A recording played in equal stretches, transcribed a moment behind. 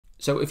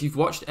So if you've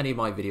watched any of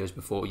my videos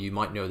before, you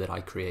might know that I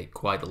create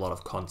quite a lot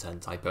of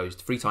content. I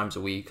post 3 times a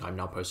week. I'm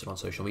now posted on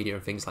social media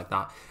and things like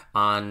that.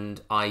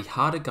 And I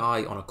had a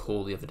guy on a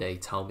call the other day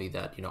tell me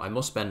that, I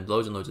must spend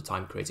loads and loads of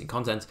time creating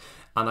content.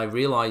 And I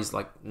realized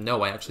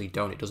no, I actually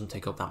don't. It doesn't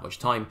take up that much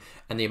time.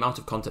 And the amount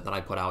of content that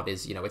I put out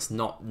is, it's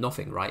not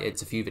nothing, right?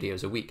 It's a few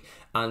videos a week.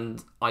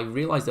 And I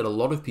realized that a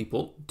lot of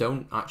people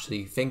don't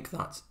actually think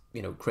that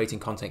creating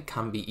content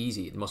can be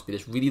easy. It must be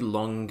this really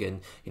long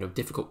and,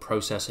 difficult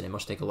process, and it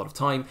must take a lot of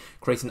time.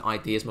 Creating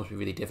ideas must be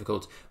really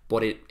difficult,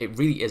 but it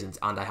really isn't.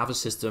 And I have a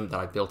system that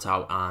I built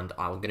out, and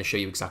I'm going to show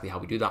you exactly how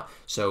we do that.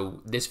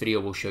 So this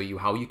video will show you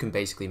how you can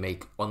basically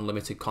make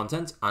unlimited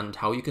content and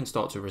how you can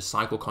start to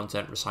recycle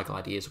content, recycle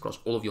ideas across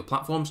all of your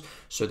platforms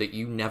so that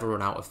you never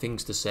run out of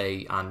things to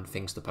say and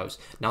things to post.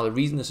 Now, the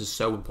reason this is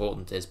so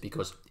important is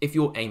because if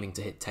you're aiming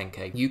to hit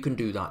 10K, you can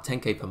do that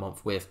 10K per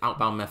month with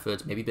outbound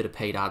methods, maybe a bit of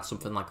paid ads,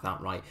 something like that,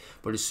 right?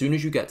 But as soon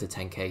as you get to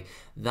 10K,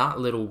 that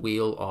little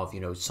wheel of,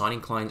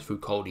 signing clients through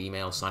cold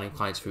email, signing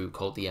clients through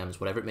cold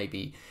DMs, whatever it may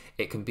be,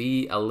 it can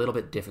be a little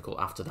bit difficult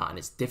after that, and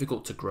it's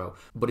difficult to grow.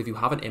 But if you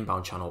have an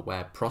inbound channel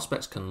where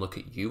prospects can look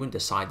at you and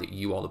decide that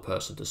you are the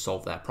person to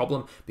solve their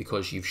problem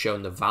because you've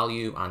shown the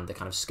value and the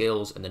kind of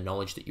skills and the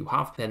knowledge that you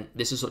have, then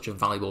this is such a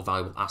valuable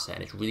asset,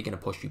 and it's really going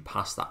to push you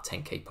past that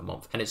 10K per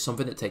month. And it's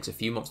something that takes a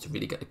few months to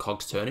really get the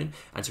cogs turning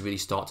and to really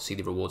start to see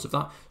the rewards of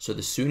that. So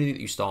the sooner that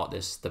you start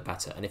this, the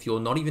better. And if you're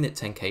not even at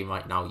 10K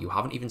right now, you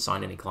haven't even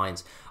signed any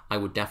clients, I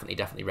would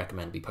definitely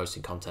recommend be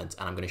posting content,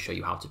 and I'm going to show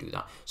you how to do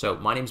that. So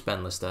my name's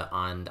Ben Lister,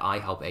 and I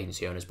help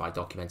agency owners by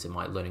documenting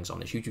my learnings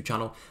on this YouTube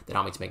channel that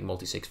help me to make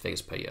multi-six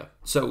figures per year.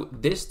 So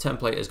this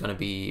template is going to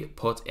be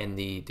put in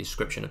the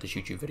description of this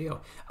YouTube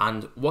video.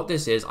 And what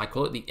this is, I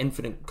call it the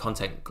infinite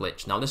content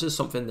glitch. Now, this is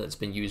something that's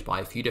been used by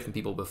a few different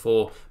people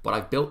before, but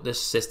I've built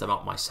this system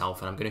out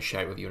myself, and I'm going to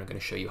share it with you, and I'm going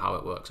to show you how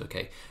it works,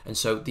 okay? And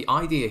so the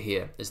idea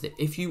here is that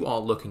if you are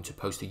looking to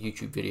post a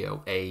YouTube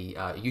video, a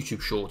YouTube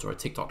short or a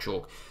TikTok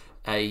short,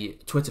 a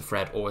Twitter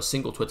thread or a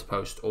single Twitter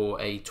post or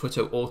a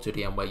Twitter auto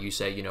DM where you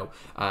say,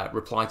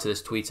 reply to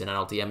this tweet and then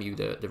I'll DM you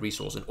the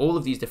resource, and all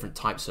of these different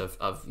types of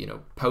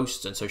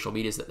posts and social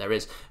medias that there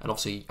is. And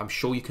obviously I'm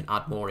sure you can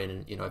add more in,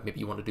 and maybe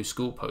you want to do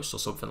school posts or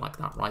something like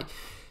that, right?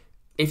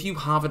 If you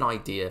have an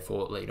idea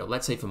for,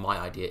 let's say for my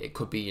idea, it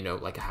could be,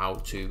 like how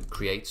to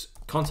create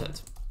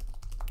content.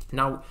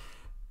 Now,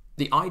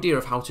 the idea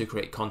of how to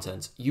create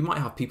content, you might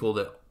have people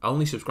that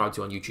only subscribe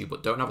to you on YouTube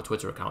but don't have a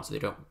Twitter account, so they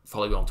don't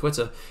follow you on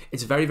Twitter.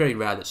 It's very, very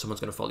rare that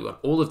someone's going to follow you on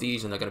all of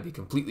these and they're going to be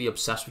completely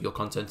obsessed with your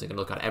content. They're going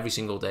to look at it every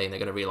single day and they're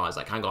going to realize,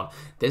 hang on,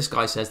 this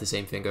guy says the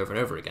same thing over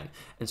and over again.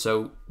 And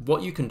so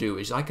what you can do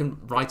is I can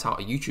write out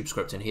a YouTube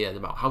script in here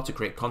about how to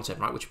create content,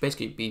 right? Which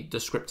basically be the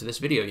script to this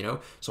video,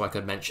 So I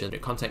could mention the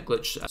content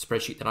glitch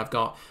spreadsheet that I've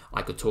got.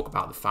 I could talk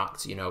about the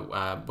fact,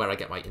 where I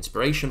get my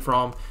inspiration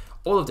from,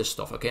 all of this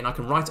stuff, okay? And I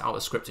can write out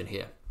a script in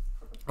here.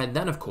 And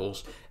then, of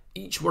course,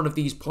 each one of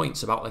these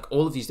points about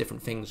all of these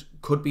different things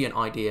could be an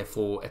idea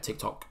for a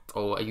TikTok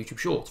or a YouTube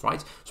short,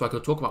 right? So I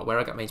could talk about where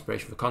I get my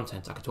inspiration for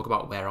content. I could talk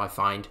about where I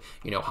find,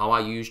 how I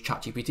use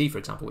ChatGPT, for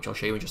example, which I'll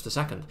show you in just a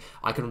second.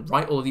 I can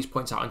write all of these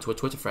points out into a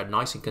Twitter thread,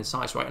 nice and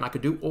concise, right? And I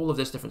could do all of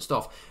this different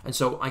stuff. And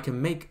so I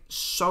can make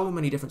so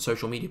many different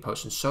social media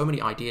posts and so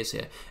many ideas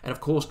here. And of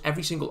course,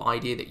 every single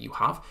idea that you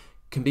have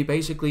can be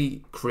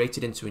basically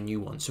created into a new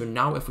one. So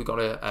now if we got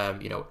a,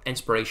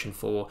 inspiration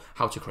for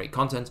how to create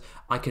content,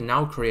 I can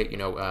now create,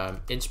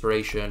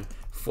 inspiration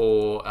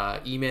for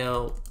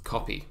email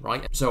copy,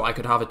 right? So I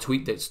could have a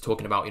tweet that's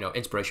talking about,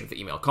 inspiration for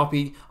email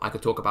copy. I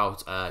could talk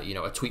about,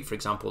 a tweet, for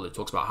example, that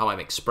talks about how I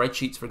make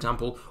spreadsheets, for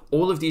example.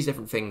 All of these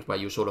different things where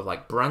you're sort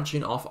of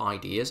branching off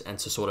ideas and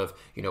to sort of,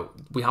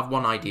 we have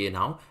one idea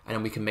now, and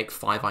then we can make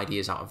 5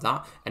 ideas out of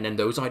that. And then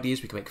those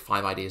ideas, we can make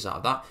 5 ideas out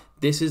of that.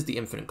 This is the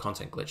infinite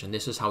content glitch, and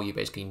this is how you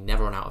basically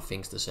never run out of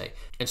things to say.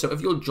 And so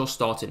if you're just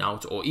starting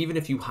out, or even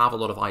if you have a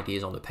lot of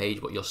ideas on the page,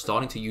 but you're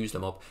starting to use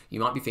them up, you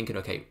might be thinking,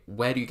 okay,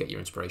 where do you get your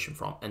inspiration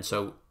from? And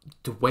so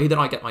the way that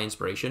I get my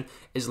inspiration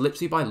is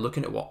literally by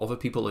looking at what other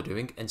people are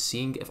doing and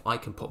seeing if I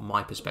can put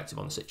my perspective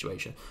on the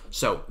situation.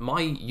 So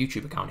my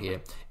YouTube account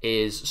here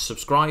is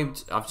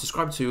subscribed. I've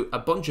subscribed to a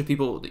bunch of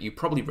people that you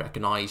probably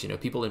recognize,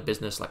 people in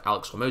business like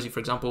Alex Hormozy,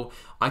 for example.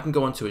 I can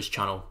go onto his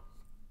channel,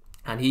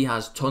 and he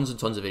has tons and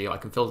tons of video. I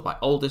can filter by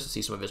oldest to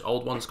see some of his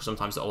old ones, because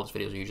sometimes the oldest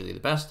videos are usually the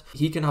best.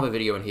 He can have a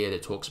video in here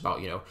that talks about,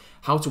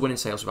 how to win in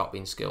sales without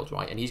being skilled,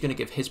 right? And he's going to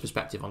give his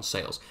perspective on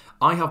sales.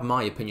 I have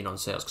my opinion on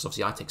sales, because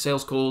obviously I take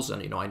sales calls,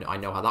 and I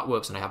know how that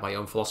works, and I have my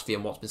own philosophy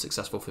and what's been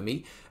successful for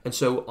me. And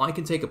so I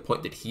can take a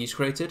point that he's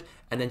created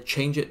and then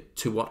change it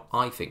to what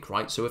I think,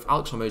 right? So if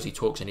Alex Hormozy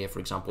talks in here, for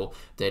example,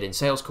 that in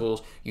sales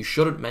calls, you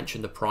shouldn't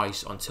mention the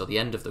price until the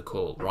end of the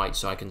call, right?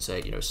 So I can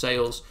say,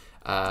 sales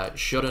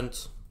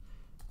shouldn't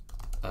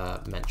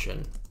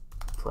mention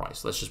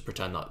price. Let's just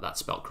pretend that that's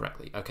spelled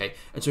correctly, okay?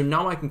 And so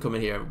now I can come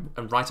in here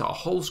and write out a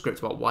whole script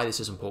about why this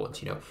is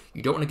important. You know,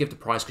 you don't want to give the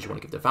price because you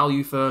want to give the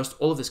value first,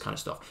 all of this kind of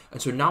stuff.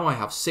 And so now I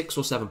have 6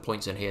 or 7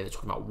 points in here that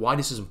talking about why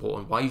this is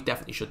important, why you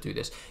definitely should do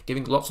this,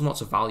 giving lots and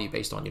lots of value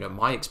based on, you know,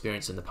 my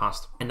experience in the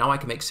past. And now I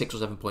can make 6 or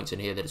 7 points in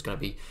here that is going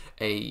to be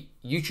a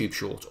YouTube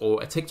short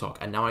or a TikTok.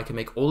 And now I can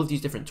make all of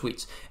these different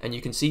tweets. And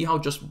you can see how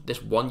just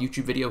this one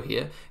YouTube video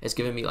here is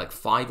giving me like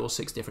 5 or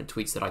 6 different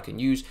tweets that I can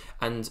use.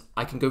 And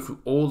I can go through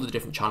all the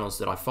different channels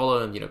that I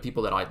follow and, you know,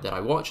 people that I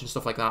watch and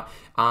stuff like that.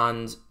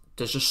 And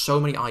there's just so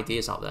many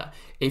ideas out there.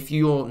 If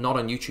you're not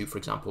on YouTube, for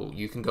example,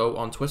 you can go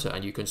on Twitter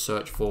and you can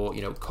search for,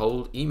 you know,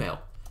 cold email,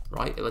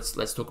 right? Let's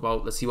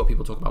see what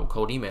people talk about with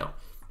cold email.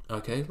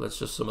 Okay, let's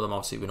just, some of them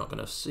obviously we're not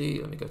going to see.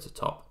 Let me go to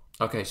top.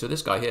 Okay, so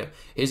this guy here,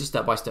 here's a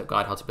step-by-step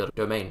guide how to build a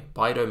domain.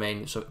 Buy a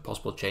domain, so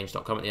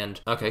possiblechange.com at the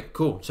end. Okay,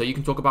 cool. So you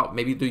can talk about,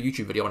 maybe do a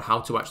YouTube video on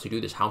how to actually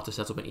do this, how to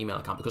set up an email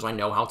account, because I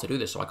know how to do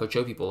this. So I could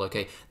show people,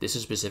 okay, this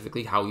is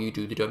specifically how you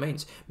do the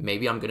domains.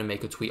 Maybe I'm going to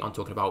make a tweet on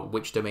talking about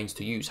which domains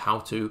to use, how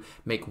to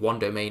make one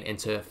domain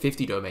into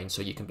 50 domains,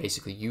 so you can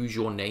basically use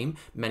your name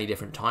many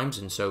different times,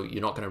 and so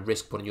you're not going to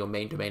risk putting your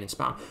main domain in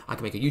spam. I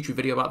can make a YouTube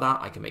video about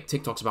that. I can make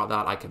TikToks about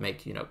that. I can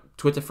make, you know,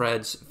 Twitter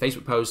threads,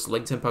 Facebook posts,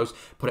 LinkedIn posts,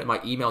 put it in my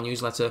email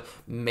newsletter.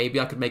 Maybe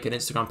I could make an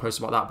Instagram post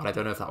about that, but I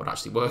don't know if that would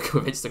actually work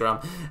with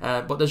Instagram.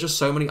 But there's just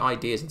so many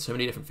ideas and so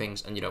many different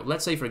things. And, you know,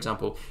 let's say, for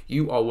example,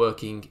 you are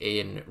working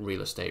in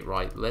real estate,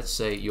 right? Let's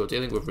say you're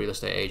dealing with real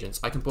estate agents.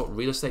 I can put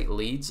real estate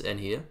leads in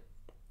here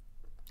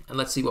and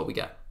let's see what we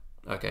get.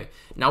 Okay,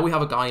 now we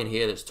have a guy in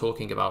here that's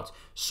talking about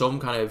some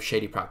kind of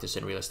shady practice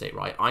in real estate,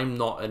 right? I'm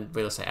not a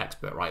real estate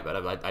expert, right?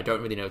 But I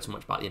don't really know too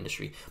much about the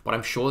industry, but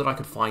I'm sure that I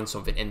could find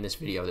something in this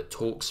video that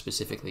talks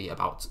specifically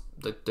about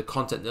the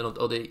content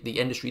or the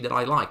industry that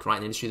I like, right?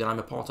 The industry that I'm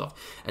a part of.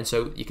 And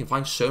so you can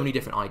find so many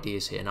different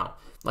ideas here now.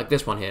 Like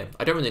this one here,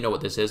 I don't really know what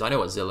this is. I know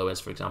what Zillow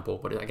is, for example,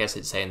 but I guess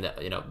it's saying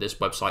that, you know, this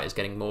website is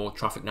getting more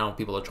traffic now.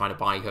 People are trying to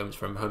buy homes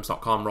from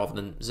homes.com rather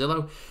than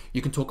Zillow.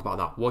 You can talk about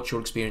that. What's your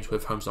experience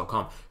with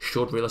homes.com?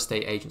 Should real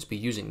estate agents be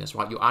using this,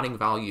 right? You're adding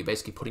value. You're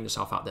basically putting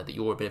yourself out there that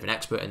you're a bit of an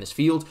expert in this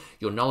field.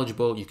 You're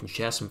knowledgeable. You can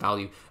share some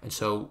value. And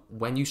so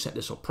when you set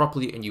this up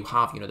properly and you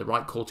have, you know, the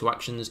right call to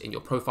actions in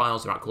your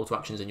profiles, the right call to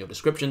actions in your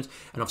descriptions,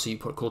 and obviously you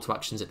put call to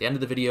actions at the end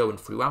of the video and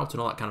throughout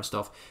and all that kind of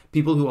stuff,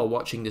 people who are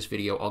watching this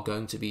video are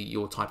going to be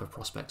your type of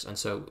prospects. And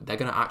so they're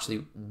going to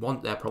actually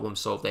want their problem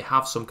solved. They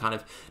have some kind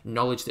of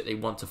knowledge that they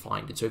want to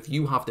find. And so if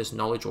you have this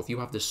knowledge, or if you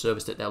have this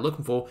service that they're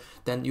looking for,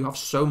 then you have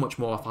so much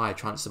more of a higher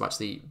chance of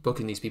actually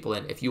booking these people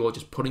in. If you are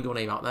just putting your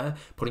name out there,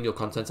 putting your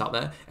content out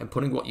there, and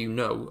putting what you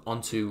know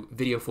onto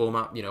video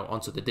format, you know,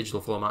 onto the digital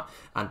format,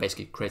 and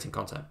basically creating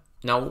content.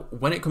 Now,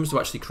 when it comes to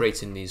actually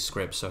creating these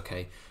scripts,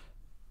 okay,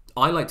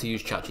 I like to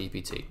use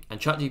ChatGPT, and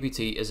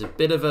ChatGPT is a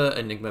bit of an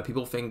enigma.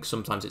 People think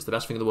sometimes it's the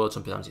best thing in the world,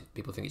 sometimes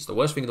people think it's the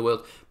worst thing in the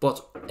world,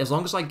 but as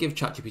long as I give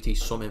ChatGPT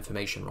some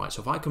information, right?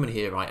 So if I come in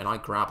here, right, and I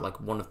grab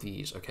like one of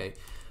these, okay,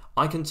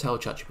 I can tell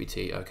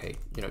ChatGPT, okay,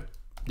 you know,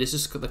 this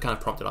is the kind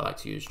of prompt that I like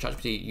to use.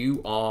 ChatGPT,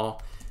 you are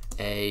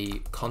a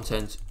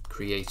content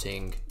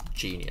creating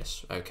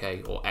genius,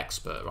 okay, or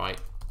expert, right?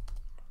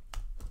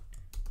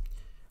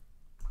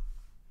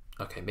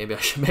 Okay, maybe I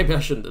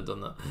shouldn't have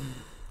done that.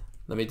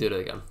 Let me do it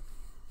again.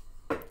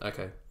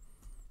 Okay.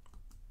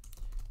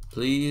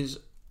 Please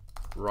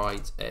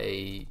write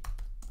a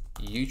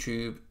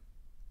YouTube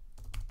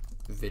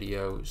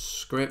video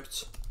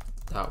script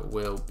that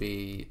will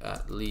be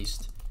at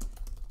least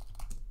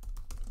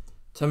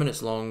 10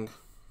 minutes long,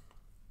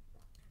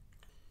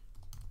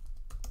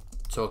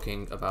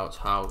 talking about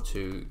how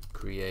to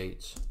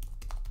create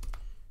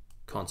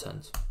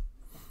content.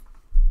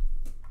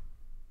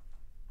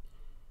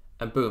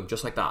 And boom,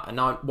 just like that. And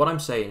now what I'm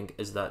saying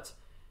is that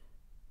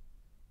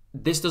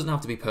this doesn't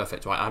have to be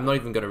perfect, right? I'm not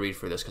even going to read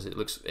through this because it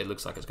looks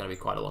like it's going to be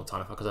quite a long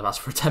time because I've asked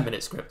for a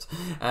 10-minute script.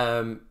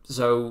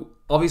 So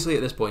obviously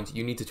at this point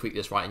you need to tweak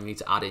this, right? And you need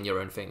to add in your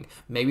own thing.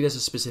 Maybe there's a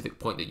specific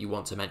point that you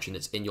want to mention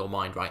that's in your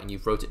mind, right? And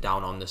you've wrote it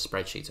down on the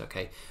spreadsheet,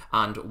 okay?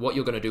 And what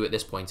you're going to do at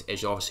this point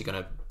is you're obviously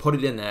going to put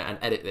it in there and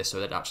edit this so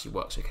that it actually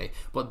works, okay?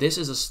 But this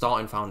is a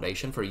starting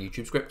foundation for a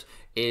YouTube script,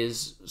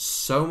 is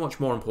so much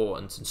more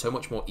important and so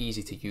much more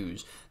easy to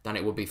use than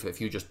it would be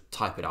if you just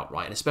type it out,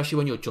 right? And especially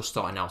when you're just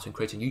starting out and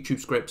creating YouTube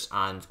scripts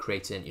and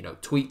creating, you know,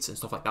 tweets and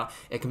stuff like that,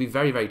 it can be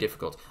very, very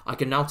difficult. I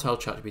can now tell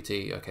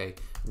ChatGPT, okay,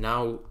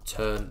 now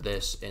turn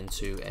this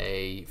into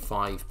a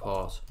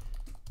 5-part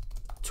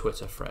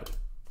Twitter thread.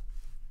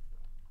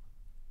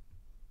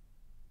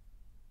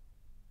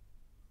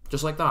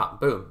 Just like that,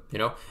 boom, you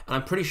know? And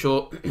I'm pretty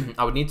sure,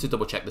 I would need to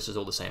double check this is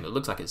all the same. It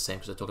looks like it's the same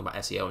because they're talking about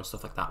SEO and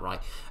stuff like that, right?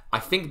 I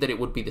think that it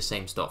would be the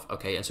same stuff,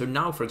 okay? And so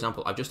now, for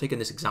example, I've just taken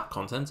this exact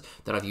content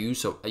that I've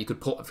used. So you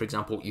could put, for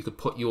example, you could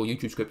put your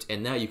YouTube script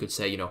in there. You could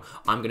say, you know,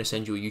 I'm going to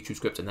send you a YouTube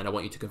script and then I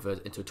want you to convert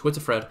it into a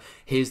Twitter thread.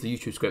 Here's the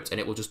YouTube script and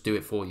it will just do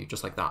it for you,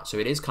 just like that. So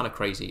it is kind of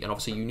crazy. And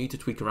obviously you need to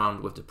tweak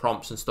around with the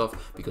prompts and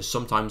stuff because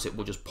sometimes it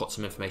will just put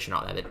some information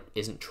out there that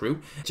isn't true.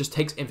 It just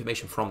takes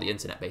information from the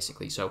internet,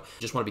 basically. So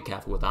just want to be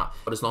careful with that.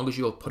 But as long long as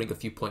you're putting a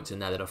few points in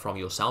there that are from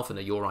yourself and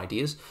they're your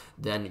ideas,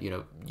 then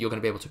you're going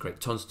to be able to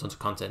create tons and tons of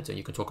content, and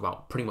you can talk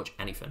about pretty much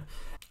anything.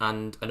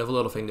 And another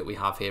little thing that we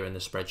have here in the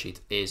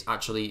spreadsheet is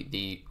actually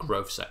the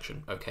growth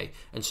section, okay?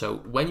 And so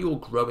when you're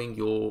growing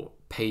your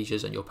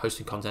pages and you're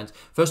posting content,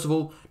 first of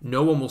all,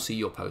 no one will see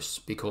your posts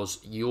because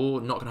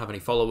you're not gonna have any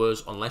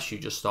followers unless you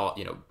just start,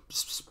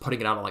 putting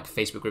it out on like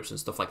Facebook groups and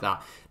stuff like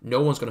that.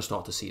 No one's gonna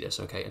start to see this,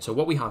 okay? And so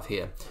what we have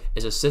here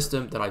is a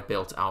system that I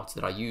built out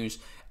that I use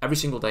every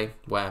single day,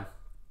 where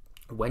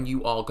when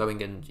you are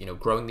going and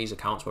growing these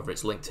accounts, whether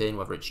it's LinkedIn,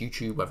 whether it's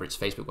YouTube, whether it's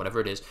Facebook, whatever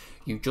it is,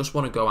 you just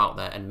want to go out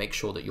there and make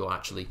sure that you're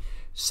actually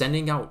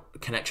sending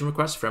out connection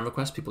requests, friend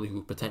requests, people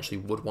who potentially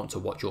would want to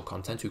watch your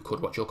content, who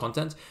could watch your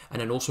content, and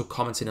then also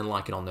commenting and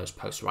liking on those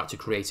posts, right, to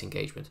create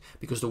engagement.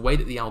 Because the way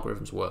that the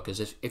algorithms work is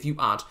if you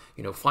add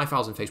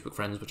 5,000 Facebook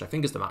friends, which I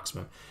think is the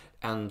maximum,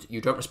 and you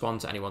don't respond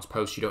to anyone's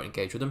posts, you don't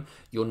engage with them,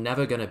 you're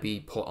never going to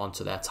be put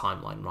onto their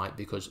timeline, right?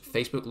 Because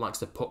Facebook likes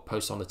to put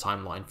posts on the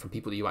timeline from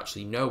people that you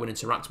actually know and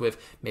interact with,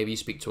 maybe you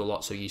speak to a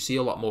lot, so you see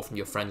a lot more from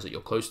your friends that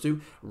you're close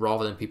to,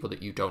 rather than people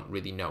that you don't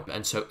really know.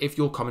 And so if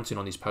you're commenting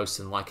on these posts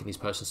and liking these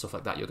posts and stuff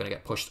like that, you're going to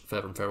get pushed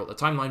further and further up the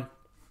timeline.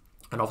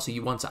 And obviously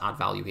you want to add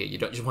value here. You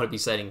don't just want to be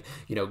saying,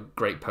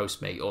 great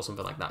post, mate, or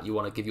something like that. You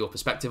want to give your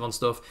perspective on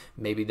stuff.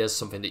 Maybe there's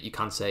something that you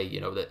can say,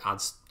 that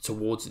adds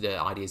towards the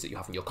ideas that you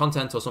have in your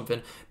content or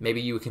something.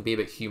 Maybe you can be a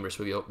bit humorous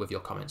with your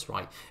comments,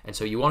 right? And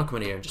so you want to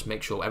come in here and just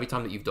make sure every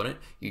time that you've done it,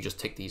 you just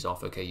tick these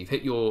off. Okay, you've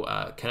hit your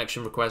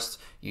connection requests,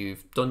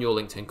 you've done your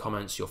LinkedIn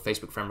comments, your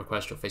Facebook friend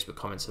requests, your Facebook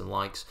comments and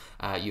likes,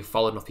 you've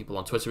followed enough people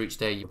on Twitter each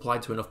day, you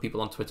replied to enough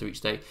people on Twitter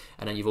each day,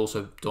 and then you've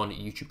also done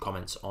YouTube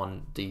comments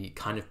on the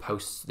kind of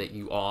posts that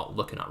you are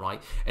looking at,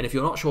 right? And if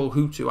you're not sure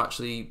who to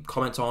actually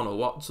comment on or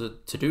what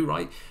to do,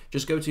 right,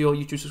 just go to your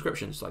YouTube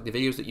subscriptions, like the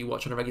videos that you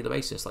watch on a regular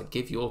basis, like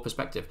give your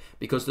perspective,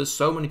 because there's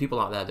so many people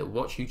out there that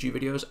watch YouTube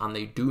videos and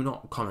they do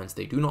not comment,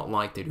 they do not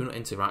like, they do not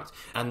interact,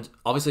 and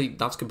obviously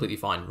that's completely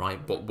fine,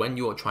 right? But when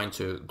you're trying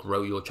to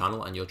grow your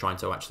channel and you're trying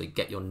to actually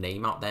get your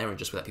name out there and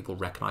just let people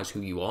recognize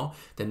who you are,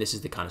 then this is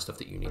the kind of stuff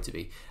that you need to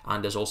be.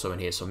 And there's also in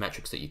here some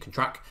metrics that you can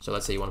track. So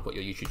let's say you want to put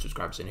your YouTube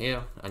subscribers in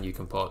here, and you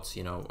can put,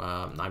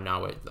 I'm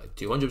now at like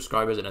 200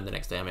 subscribers, and then the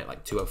next day I'm at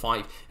like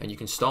 205, and you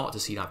can start to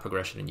see that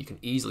progression, and you can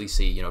easily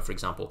see, for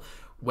example,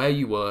 where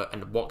you were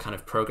and what kind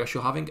of progress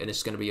you're having, and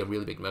it's going to be a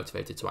really big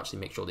motivator to actually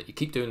make sure that you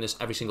keep doing this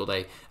every single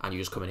day, and you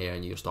just come in here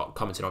and you start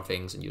commenting on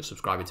things, and you're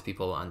subscribing to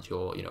people, and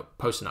you're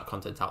posting that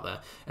content out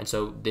there. And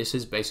so this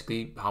is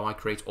basically how I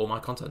create all my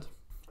content.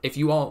 If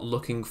you are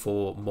looking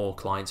for more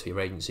clients for your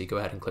agency, go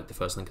ahead and click the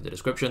first link in the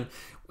description.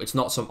 It's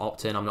not some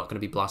opt-in. I'm not going to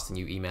be blasting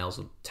you emails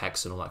and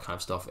texts and all that kind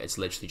of stuff. It's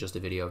literally just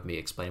a video of me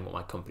explaining what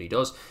my company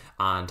does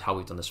and how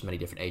we've done this for many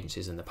different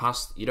agencies in the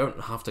past. You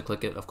don't have to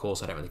click it, of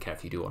course. I don't really care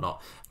if you do or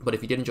not. But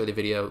if you did enjoy the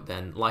video,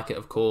 then like it,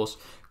 of course,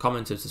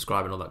 comment and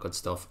subscribe and all that good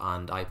stuff.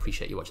 And I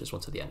appreciate you watching this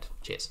one to the end.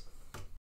 Cheers.